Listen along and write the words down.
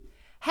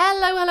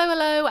Hello, hello,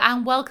 hello,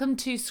 and welcome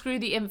to Screw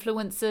the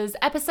Influencers,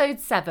 episode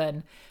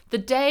 7, the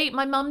day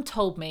my mum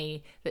told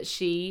me that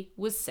she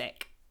was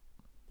sick.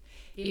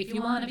 If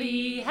you wanna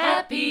be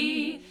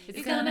happy,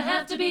 it's gonna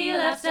have to be a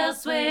lifestyle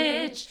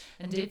switch.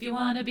 And if you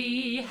wanna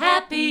be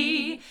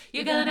happy,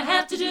 you're gonna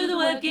have to do the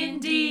work in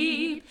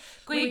deep.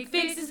 Quick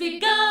fixes,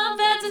 vegan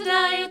fads and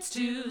diets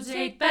to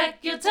take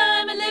back your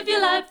time and live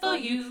your life for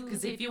you.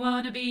 Cause if you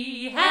wanna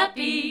be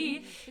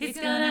happy, it's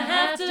gonna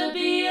have to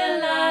be a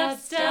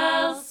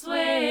lifestyle switch.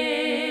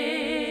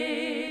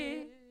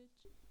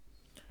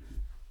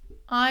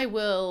 I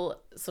will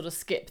sort of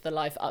skip the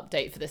life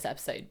update for this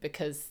episode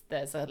because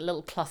there's a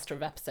little cluster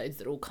of episodes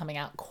that are all coming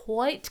out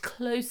quite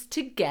close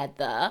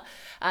together.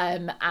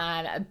 And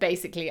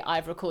basically,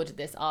 I've recorded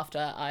this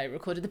after I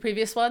recorded the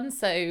previous one.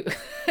 So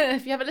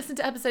if you haven't listened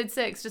to episode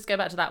 6, just go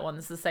back to that one.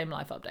 It's the same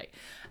life update.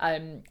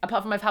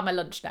 Apart from I've had my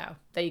lunch now.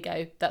 There you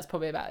go. That's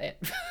probably about it.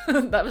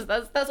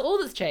 That's all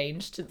that's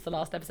changed since the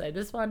last episode.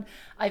 This one,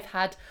 I've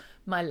had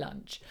my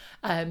lunch.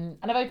 And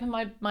I've opened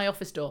my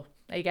office door.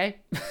 There you go.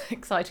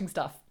 Exciting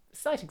stuff.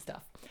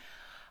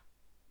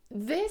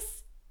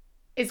 This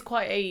is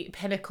quite a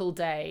pinnacle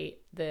day,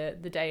 the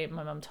day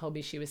my mum told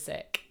me she was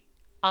sick.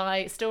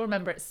 I still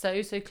remember it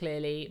so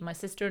clearly. My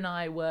sister and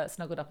I were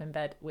snuggled up in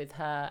bed with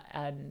her,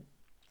 and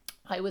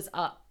I was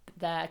up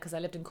there because I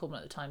lived in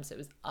Cornwall at the time, so it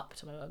was up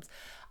to my mum's.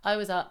 I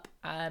was up,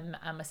 and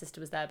my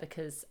sister was there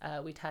because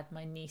we'd had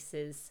my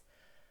niece's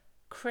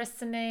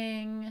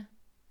christening.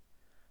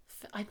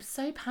 I'm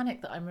so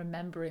panicked that I'm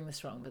remembering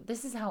this wrong, but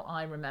this is how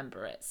I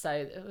remember it.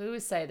 So we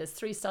always say there's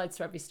 3 sides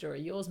to every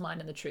story, yours, mine,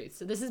 and the truth.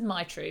 So this is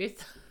my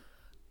truth.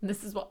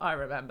 This is what I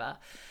remember.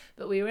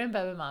 But we were in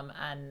bed with mum,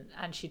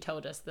 and she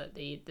told us that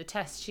the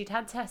test, she'd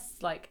had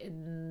tests like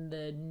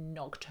in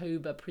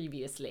October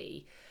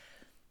previously,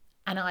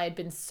 and I had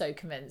been so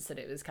convinced that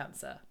it was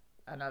cancer.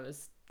 And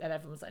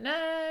everyone was like,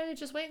 no,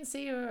 just wait and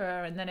see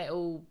her. And then it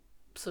all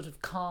sort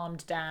of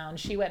calmed down.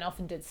 She went off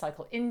and did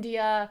Cycle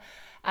India,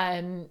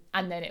 and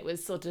then it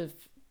was sort of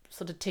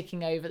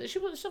ticking over that she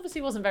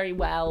obviously wasn't very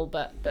well,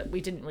 but we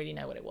didn't really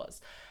know what it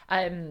was.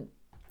 But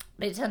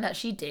it turned out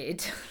she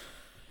did.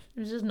 She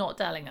was just not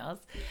telling us.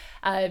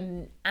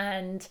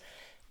 And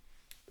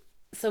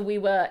so we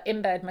were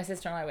in bed, my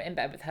sister and I were in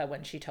bed with her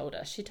when she told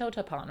us. She told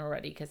her partner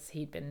already because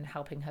he'd been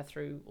helping her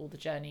through all the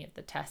journey of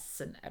the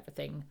tests and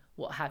everything,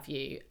 what have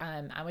you.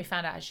 And we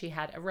found out she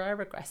had a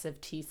rare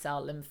aggressive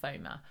T-cell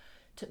lymphoma.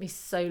 Took me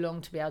so long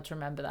to be able to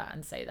remember that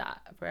and say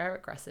that. A rare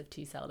aggressive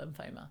T-cell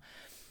lymphoma.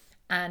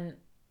 And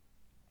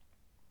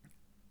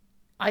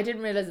I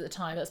didn't realise at the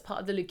time that's part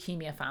of the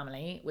leukemia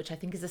family, which I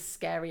think is a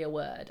scarier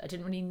word. I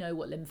didn't really know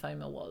what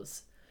lymphoma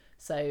was.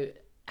 So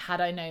had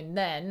I known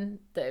then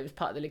that it was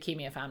part of the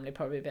leukemia family,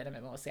 probably been a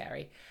bit more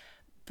scary.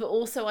 But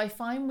also I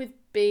find with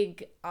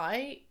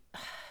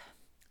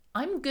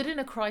I'm good in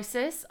a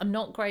crisis. I'm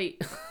not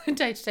great in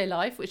day-to-day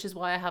life, which is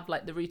why I have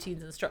like the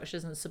routines and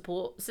structures and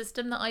support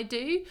system that I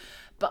do.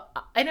 But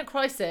in a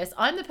crisis,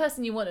 I'm the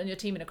person you want on your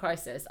team in a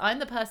crisis. I'm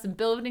the person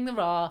building the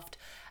raft,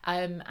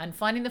 and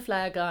finding the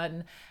flare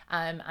gun,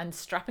 and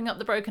strapping up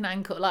the broken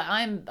ankle. Like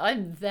I'm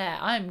there.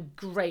 I'm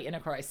great in a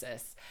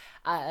crisis.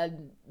 I'd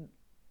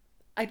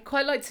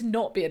quite like to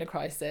not be in a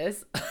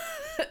crisis,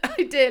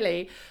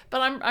 ideally,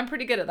 but I'm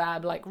pretty good at that.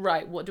 I'm like,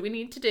 right, what do we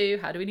need to do?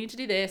 How do we need to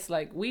do this?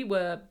 Like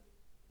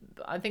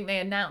I think they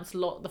announced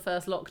the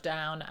first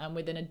lockdown, and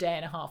within a day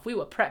and a half, we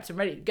were prepped and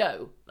ready to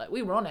go. Like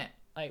we were on it,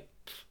 like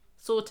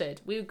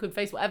sorted. We could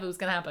face whatever was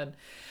going to happen.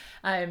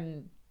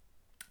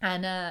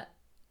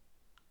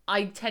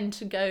 I tend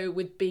to go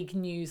with big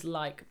news,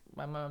 like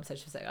when my mum said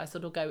she was sick, I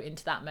sort of go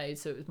into that mode.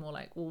 So it was more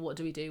like, well, what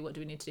do we do? What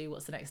do we need to do?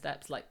 What's the next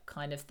steps? Like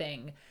kind of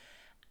thing.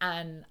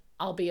 And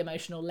I'll be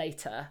emotional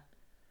later.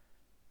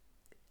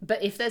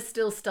 But if there's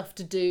still stuff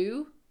to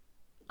do,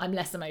 I'm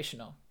less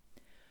emotional.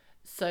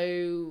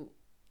 So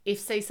if,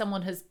 say,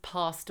 someone has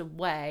passed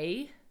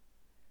away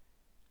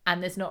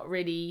and there's not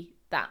really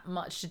that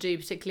much to do,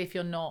 particularly if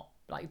you're not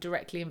like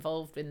directly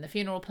involved in the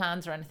funeral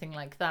plans or anything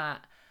like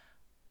that,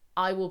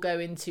 I will go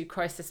into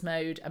crisis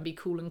mode and be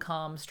cool and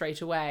calm straight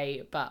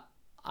away. But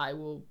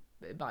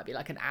it might be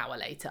like an hour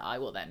later, I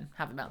will then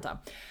have a meltdown.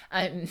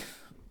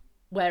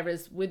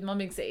 Whereas with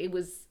Mum, it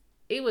was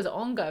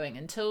ongoing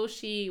until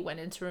she went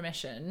into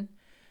remission.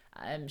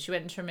 She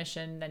went into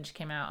remission, then she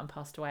came out and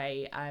passed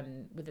away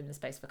within the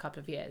space of a couple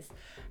of years.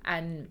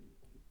 And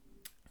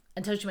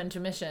until she went into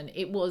remission,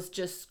 it was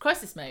just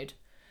crisis mode.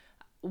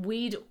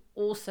 We'd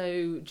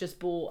also just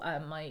bought,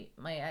 my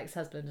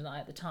ex-husband and I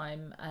at the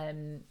time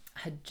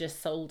had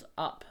just sold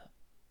up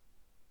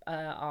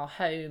our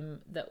home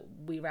that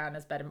we ran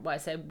as bed and, well,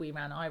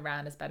 I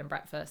ran as bed and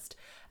breakfast,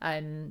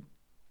 and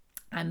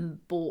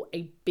bought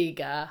a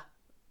bigger,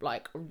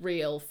 like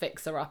real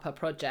fixer-upper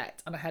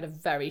project, and I had a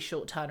very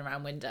short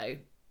turnaround window.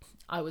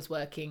 I was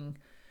working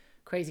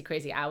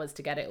crazy hours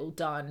to get it all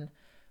done.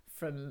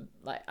 From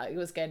like, I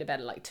was going to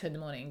bed at like 2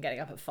 a.m. and getting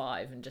up at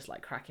 5 and just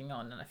like cracking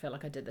on, and I feel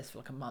like I did this for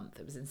like a month.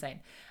 It was insane.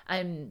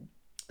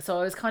 So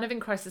I was kind of in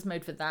crisis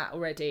mode for that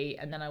already,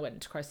 and then I went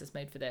into crisis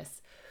mode for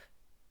this.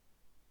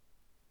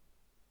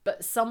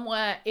 But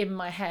somewhere in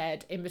my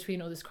head, in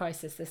between all this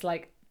crisis, this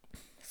like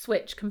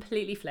switch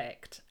completely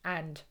flicked,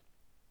 and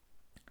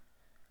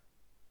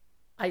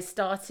I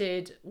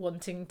started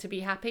wanting to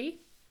be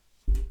happy,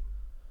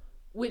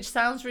 which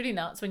sounds really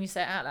nuts when you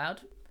say it out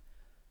loud,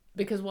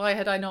 because why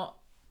had I not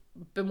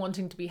been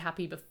wanting to be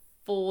happy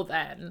before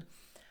then?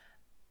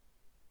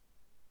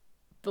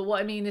 But what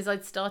I mean is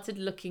I'd started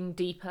looking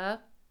deeper,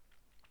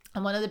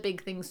 and one of the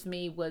big things for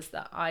me was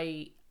that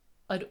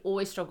I'd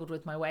always struggled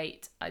with my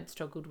weight. I'd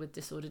struggled with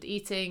disordered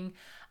eating,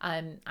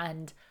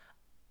 and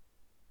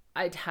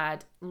I'd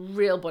had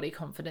real body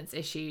confidence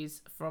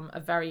issues from a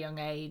very young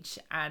age,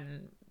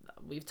 and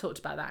we've talked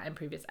about that in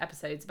previous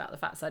episodes about the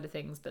fat side of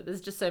things, but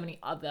there's just so many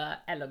other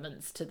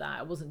elements to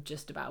that. It wasn't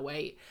just about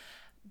weight,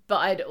 but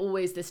I'd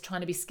always this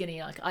trying to be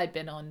skinny. Like I'd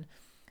been on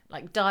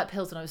like diet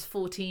pills when I was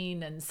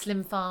 14 and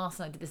Slim Fast,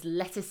 and I did this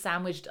lettuce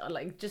sandwich,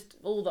 like just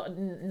all that.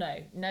 No,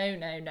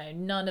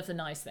 none of the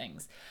nice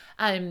things,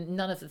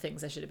 none of the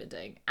things I should have been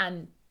doing.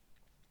 And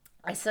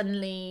I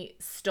suddenly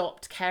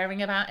stopped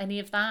caring about any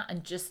of that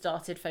and just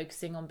started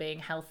focusing on being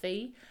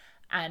healthy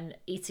and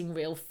eating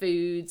real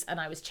foods. And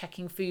I was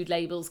checking food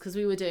labels because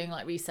we were doing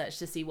like research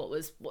to see what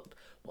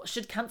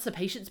should cancer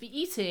patients be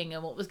eating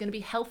and what was going to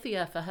be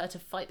healthier for her to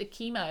fight the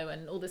chemo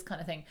and all this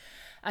kind of thing.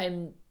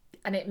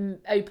 And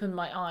it opened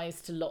my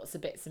eyes to lots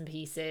of bits and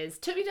pieces.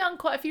 Took me down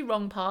quite a few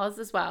wrong paths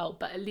as well,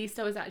 but at least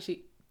I was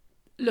actually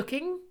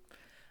looking.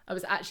 I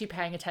was actually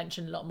paying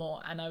attention a lot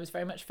more, and I was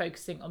very much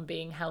focusing on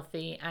being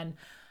healthy, and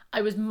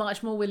I was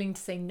much more willing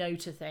to say no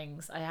to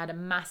things. I had a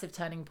massive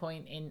turning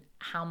point in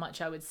how much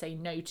I would say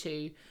no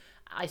to.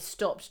 I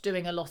stopped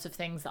doing a lot of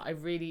things that I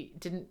really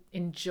didn't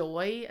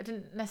enjoy. I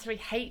didn't necessarily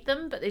hate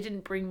them, but they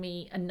didn't bring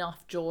me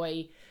enough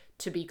joy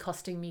to be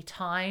costing me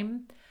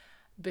time,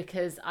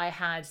 because I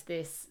had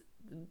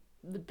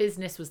the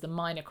business was the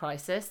minor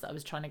crisis that I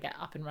was trying to get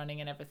up and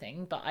running and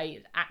everything, but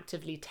I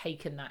actively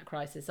taken that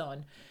crisis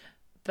on.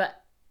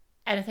 But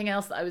anything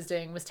else that I was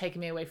doing was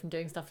taking me away from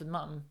doing stuff with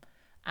mum,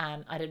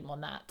 and I didn't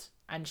want that.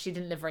 And she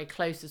didn't live very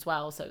close as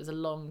well, so it was a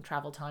long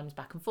travel times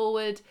back and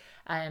forward.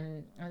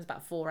 It was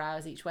about 4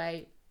 hours each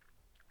way.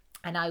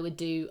 And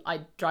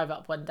I'd drive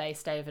up one day,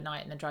 stay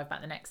overnight, and then drive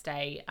back the next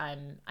day. I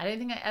don't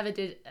think I ever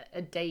did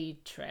a day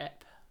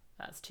trip.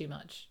 That's too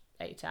much.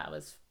 8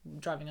 hours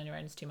driving on your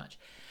own is too much.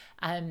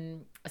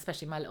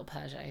 Especially my little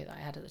Peugeot that I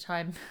had at the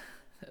time.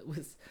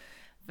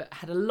 That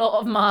had a lot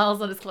of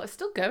miles on its clock. It's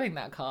still going,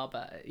 that car,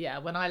 but yeah,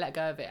 when I let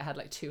go of it, it had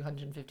like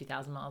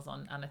 250,000 miles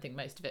on, and I think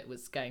most of it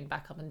was going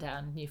back up and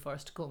down New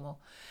Forest to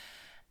Cornwall.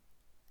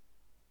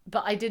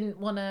 But I didn't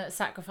want to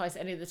sacrifice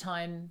any of the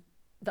time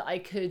that I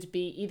could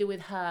be either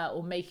with her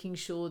or making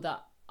sure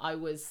that I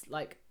was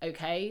like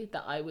okay,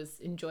 that I was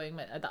enjoying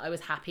that I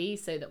was happy,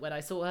 so that when I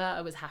saw her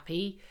I was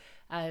happy,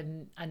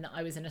 and that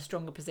I was in a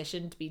stronger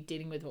position to be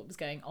dealing with what was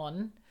going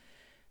on.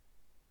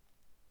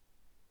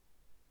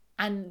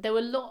 And there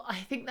were I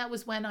think that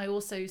was when I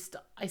also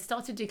I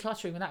started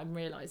decluttering without even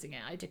realising it.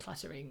 I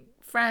decluttering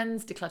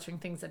friends, decluttering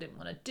things I didn't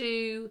want to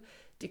do,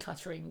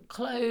 decluttering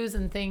clothes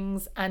and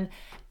things. And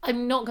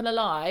I'm not going to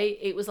lie,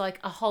 it was like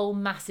a whole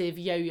massive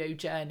yo-yo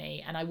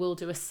journey. And I will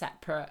do a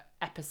separate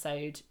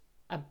episode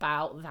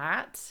about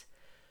that,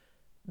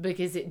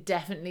 because it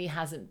definitely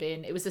hasn't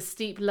been. It was a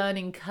steep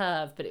learning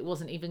curve, but it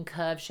wasn't even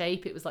curve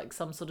shape. It was like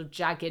some sort of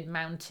jagged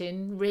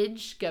mountain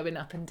ridge going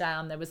up and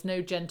down. There was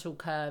no gentle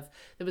curve.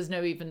 There was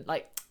no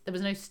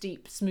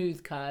steep,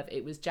 smooth curve.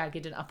 It was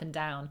jagged and up and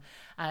down.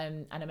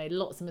 And I made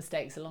lots of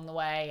mistakes along the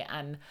way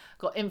and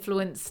got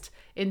influenced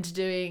into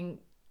doing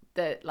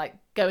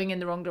going in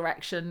the wrong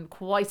direction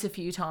quite a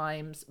few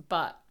times,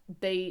 but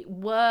they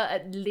were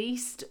at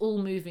least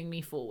all moving me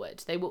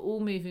forward. They were all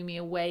moving me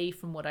away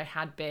from what I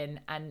had been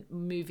and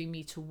moving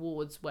me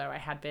towards where I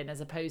had been, as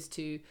opposed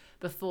to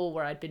before,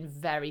 where I'd been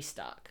very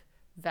stuck,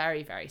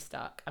 very, very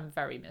stuck and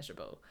very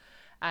miserable.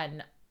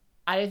 And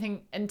I don't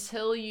think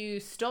until you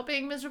stop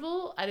being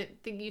miserable, I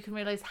don't think you can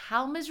realize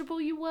how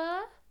miserable you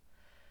were.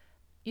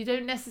 You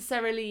don't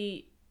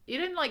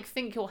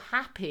think you're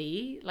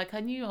happy. Like,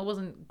 I knew I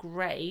wasn't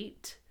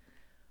great,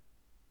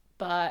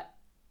 but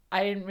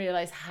I didn't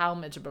realize how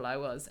miserable I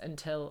was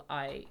until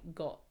I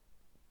got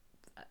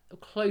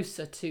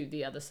closer to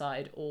the other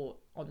side, or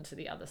onto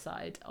the other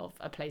side of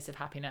a place of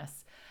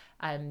happiness,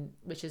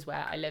 which is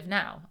where I live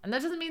now. And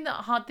that doesn't mean that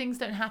hard things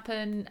don't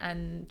happen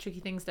and tricky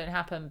things don't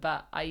happen,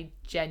 but I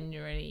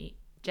genuinely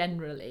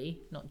and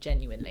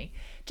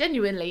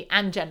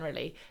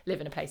generally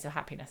live in a place of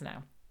happiness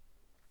now.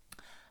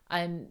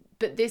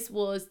 But this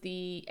was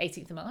the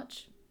 18th of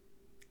March.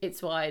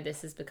 It's why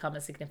this has become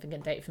a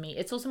significant date for me.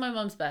 It's also my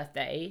mum's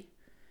birthday,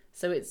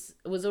 so it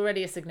was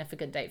already a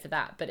significant date for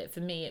that. But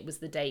for me, it was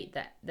the date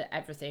that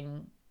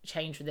everything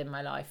changed within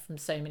my life from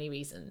so many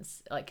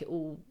reasons. Like, it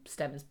all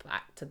stems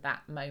back to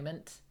that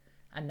moment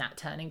and that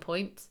turning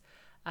point.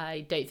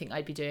 I don't think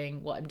I'd be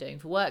doing what I'm doing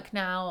for work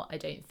now. I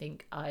don't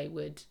think I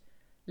would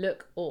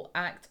look or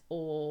act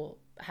or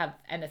have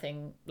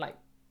anything like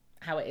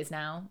how it is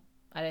now.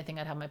 I don't think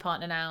I'd have my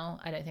partner now.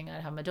 I don't think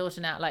I'd have my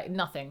daughter now. Like,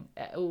 nothing.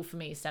 It all for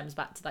me stems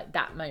back to like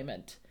that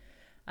moment.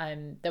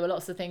 There were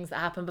lots of things that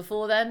happened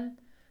before then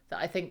that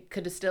I think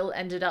could have still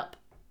ended up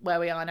where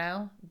we are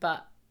now,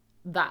 but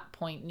that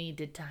point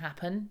needed to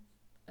happen.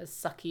 As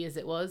sucky as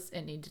it was,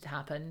 it needed to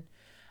happen.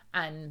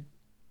 And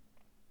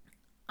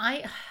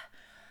I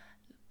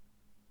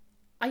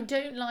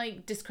don't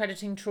like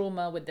discrediting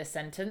trauma with this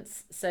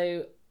sentence.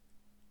 So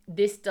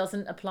this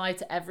doesn't apply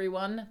to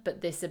everyone,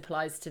 but this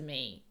applies to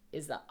me,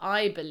 is that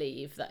I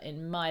believe that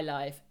in my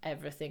life,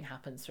 everything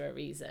happens for a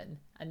reason,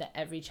 and that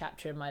every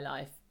chapter in my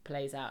life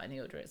plays out in the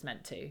order it's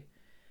meant to.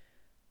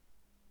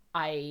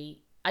 I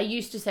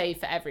used to say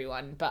for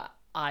everyone, but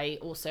I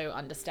also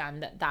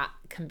understand that that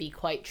can be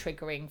quite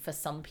triggering for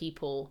some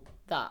people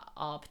that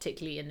are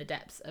particularly in the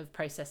depths of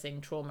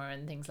processing trauma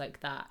and things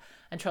like that.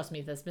 And trust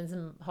me, there's been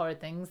some horrid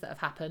things that have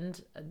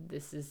happened.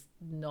 This is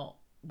not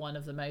one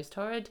of the most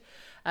horrid,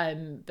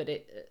 but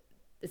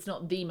it's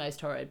not the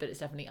most horrid, but it's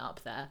definitely up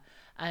there.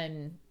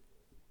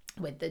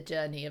 With the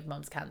journey of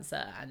mum's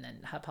cancer and then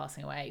her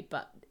passing away,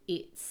 but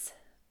it's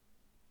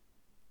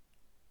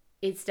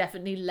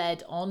definitely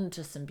led on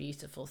to some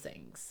beautiful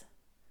things.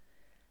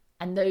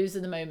 And those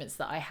are the moments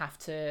that I have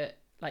to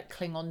like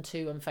cling on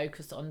to and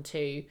focus on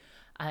to.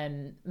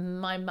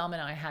 My mum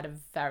and I had a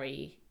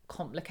very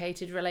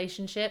complicated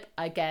relationship.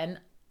 Again,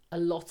 a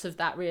lot of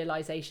that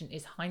realization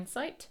is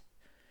hindsight,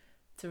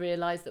 to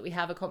realize that we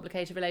have a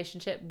complicated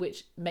relationship,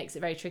 which makes it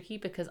very tricky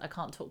because I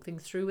can't talk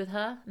things through with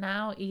her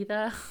now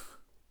either,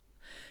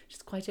 which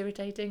is quite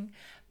irritating.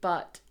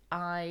 But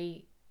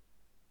I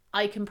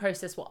can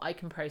process what I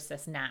can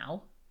process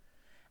now,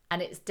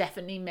 and it's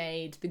definitely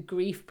made the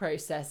grief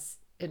process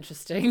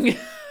interesting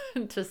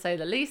to say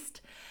the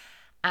least,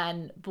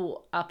 and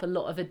brought up a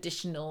lot of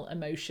additional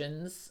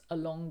emotions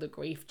along the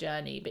grief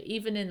journey. But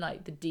even in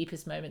like the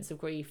deepest moments of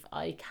grief,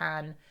 I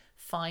can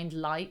find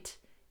light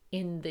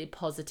in the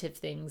positive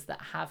things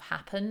that have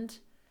happened,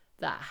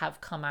 that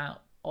have come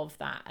out of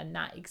that, and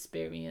that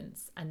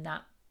experience and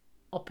that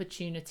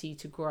opportunity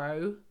to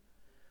grow.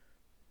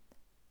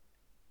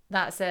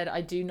 That said,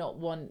 I do not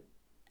want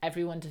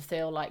everyone to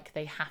feel like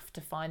they have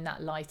to find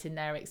that light in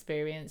their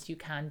experience. You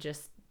can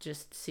just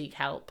seek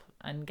help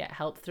and get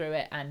help through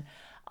it. And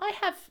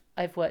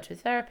I've worked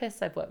with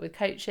therapists, I've worked with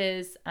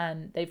coaches,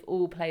 and they've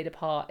all played a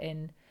part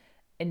in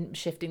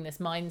shifting this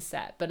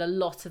mindset. But a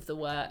lot of the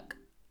work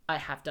I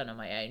have done on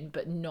my own,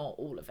 but not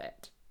all of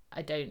it.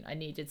 I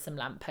needed some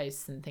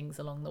lampposts and things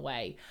along the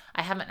way.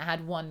 I haven't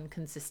had one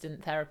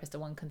consistent therapist or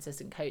one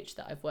consistent coach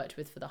that I've worked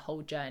with for the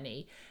whole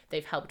journey.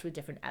 They've helped with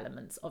different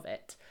elements of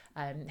it.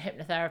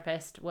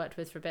 Hypnotherapist worked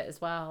with for a bit as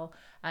well.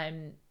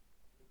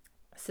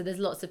 So there's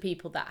lots of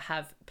people that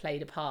have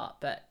played a part,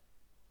 but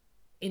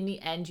in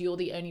the end, you're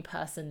the only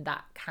person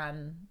that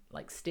can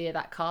like steer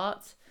that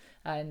cart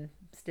and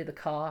steer the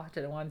car. I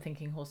don't know why I'm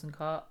thinking horse and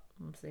cart.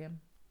 Obviously, I'm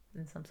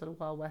in some sort of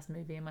Wild West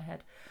movie in my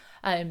head.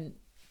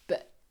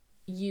 But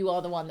you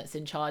are the one that's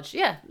in charge.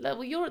 Yeah,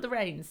 well, you're at the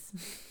reins.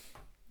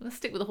 Let's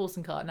stick with the horse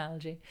and cart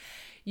analogy.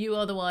 You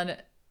are the one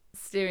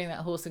steering that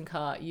horse and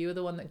cart. You are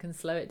the one that can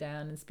slow it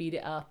down and speed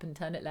it up and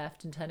turn it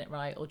left and turn it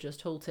right, or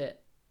just halt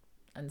it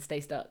and stay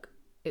stuck.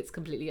 It's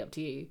completely up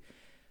to you.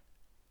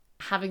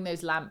 Having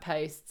those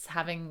lampposts,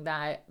 having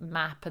that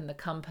map and the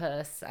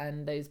compass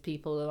and those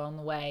people along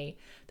the way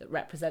that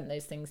represent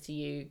those things to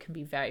you can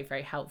be very,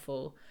 very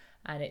helpful.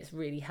 And it's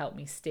really helped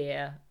me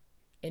steer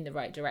in the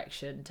right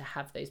direction to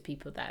have those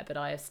people there. But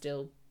I have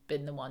still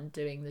been the one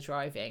doing the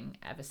driving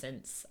ever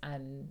since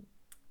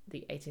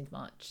the 18th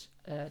March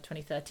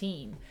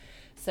 2013.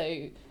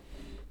 So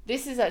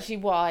this is actually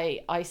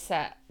why I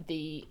set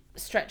the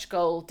stretch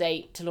goal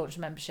date to launch a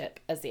membership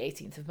as the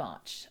 18th of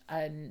March.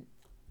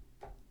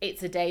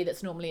 It's a day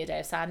that's normally a day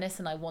of sadness,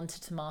 and I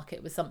wanted to mark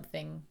it with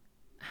something,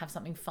 have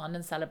something fun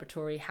and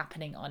celebratory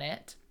happening on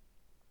it.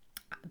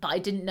 But I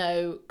didn't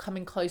know,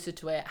 coming closer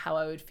to it, how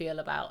I would feel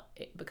about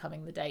it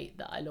becoming the date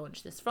that I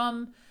launched this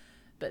from.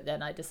 But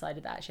then I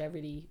decided that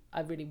actually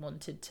I really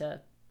wanted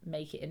to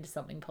make it into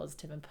something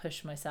positive and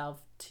push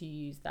myself to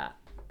use that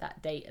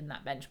date and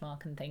that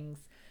benchmark and things.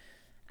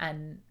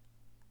 And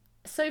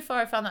so far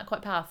I found that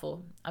quite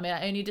powerful. I mean,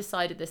 I only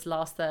decided this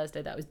last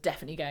Thursday that I was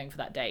definitely going for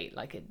that date.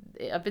 Like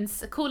I've been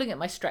calling it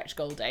my stretch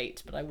goal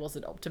date, but I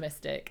wasn't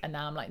optimistic. And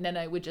now I'm like,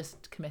 no, we're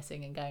just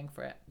committing and going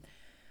for it.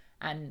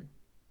 And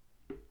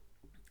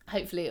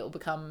hopefully it will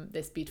become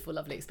this beautiful,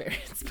 lovely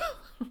experience.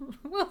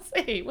 We'll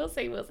see.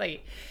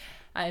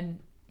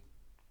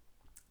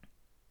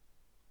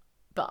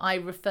 But I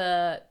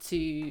refer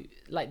to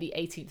like the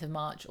 18th of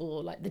March,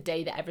 or like the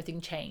day that everything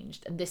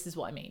changed. And this is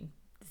what I mean.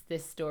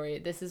 This story,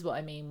 this is what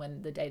I mean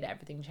when the day that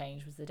everything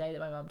changed was the day that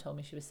my mum told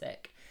me she was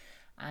sick,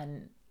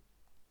 and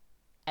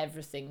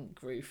everything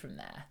grew from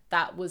there.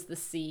 That was the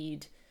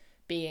seed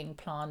being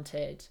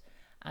planted,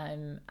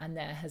 and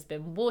there has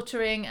been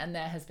watering, and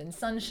there has been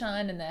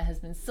sunshine, and there has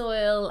been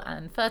soil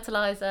and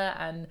fertilizer,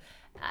 and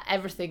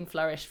everything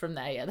flourished from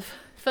there. Yeah, the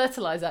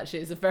fertilizer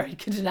actually is a very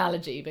good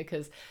analogy,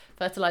 because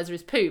fertilizer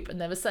is poop,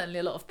 and there was certainly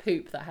a lot of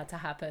poop that had to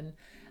happen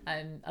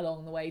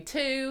along the way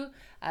too.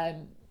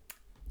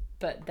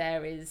 But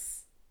there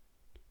is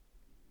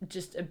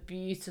just a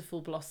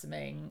beautiful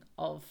blossoming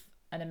of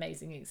an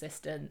amazing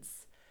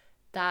existence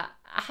that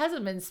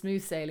hasn't been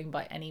smooth sailing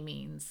by any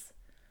means,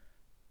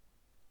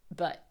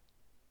 but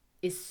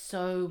is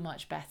so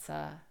much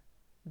better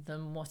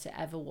than what it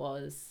ever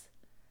was,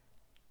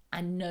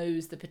 and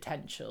knows the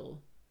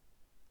potential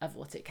of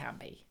what it can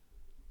be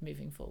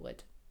moving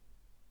forward.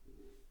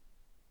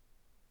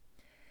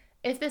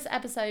 If this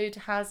episode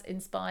has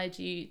inspired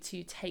you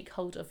to take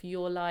hold of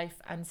your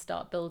life and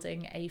start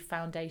building a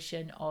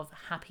foundation of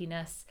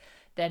happiness,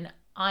 then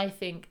I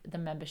think the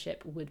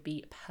membership would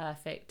be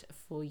perfect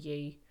for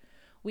you.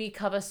 We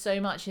cover so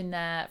much in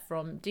there,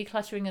 from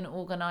decluttering and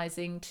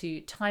organising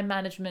to time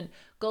management,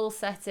 goal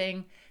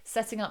setting,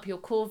 setting up your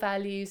core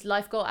values,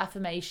 life goal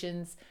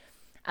affirmations,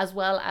 as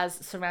well as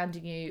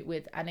surrounding you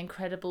with an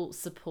incredible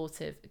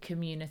supportive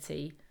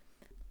community.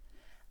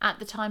 At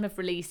the time of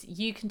release,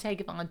 you can take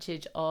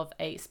advantage of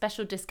a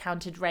special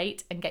discounted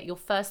rate and get your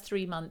first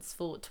 3 months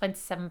for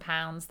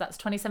 £27. That's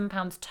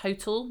 £27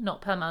 total,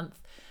 not per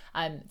month.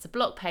 It's a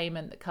block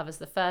payment that covers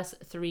the first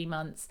 3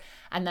 months,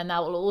 and then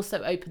that will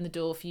also open the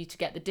door for you to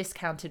get the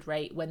discounted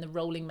rate when the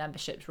rolling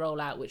memberships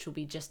roll out, which will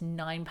be just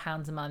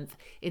 £9 a month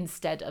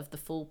instead of the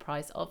full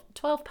price of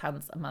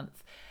 £12 a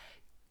month.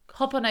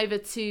 Hop on over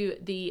to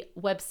the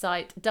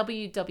website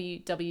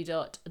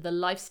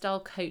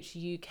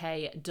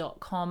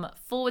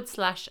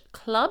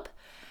www.thelifestylecoachuk.com/club,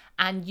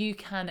 and you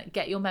can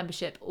get your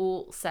membership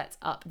all set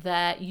up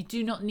there. You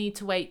do not need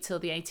to wait till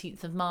the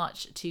 18th of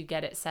March to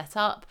get it set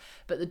up,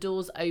 but the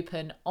doors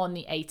open on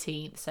the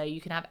 18th, so you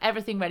can have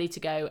everything ready to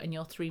go, and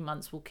your 3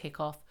 months will kick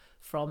off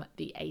from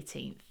the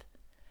 18th.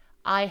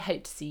 I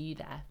hope to see you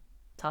there.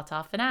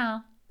 Ta-ta for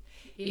now.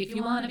 If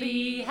you want to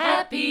be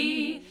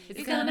happy,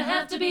 it's gonna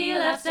have to be a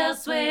lifestyle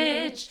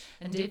switch.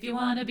 And if you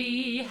want to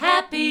be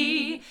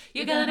happy,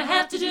 you're gonna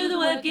have to do the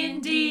work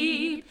in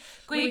deep.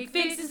 Quick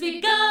fixes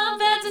become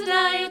fads and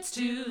diets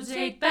too.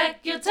 Take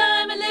back your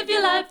time and live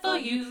your life for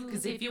you.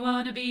 'Cause if you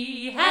want to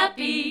be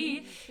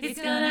happy, it's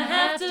gonna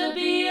have to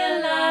be a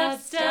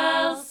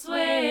lifestyle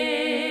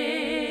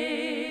switch.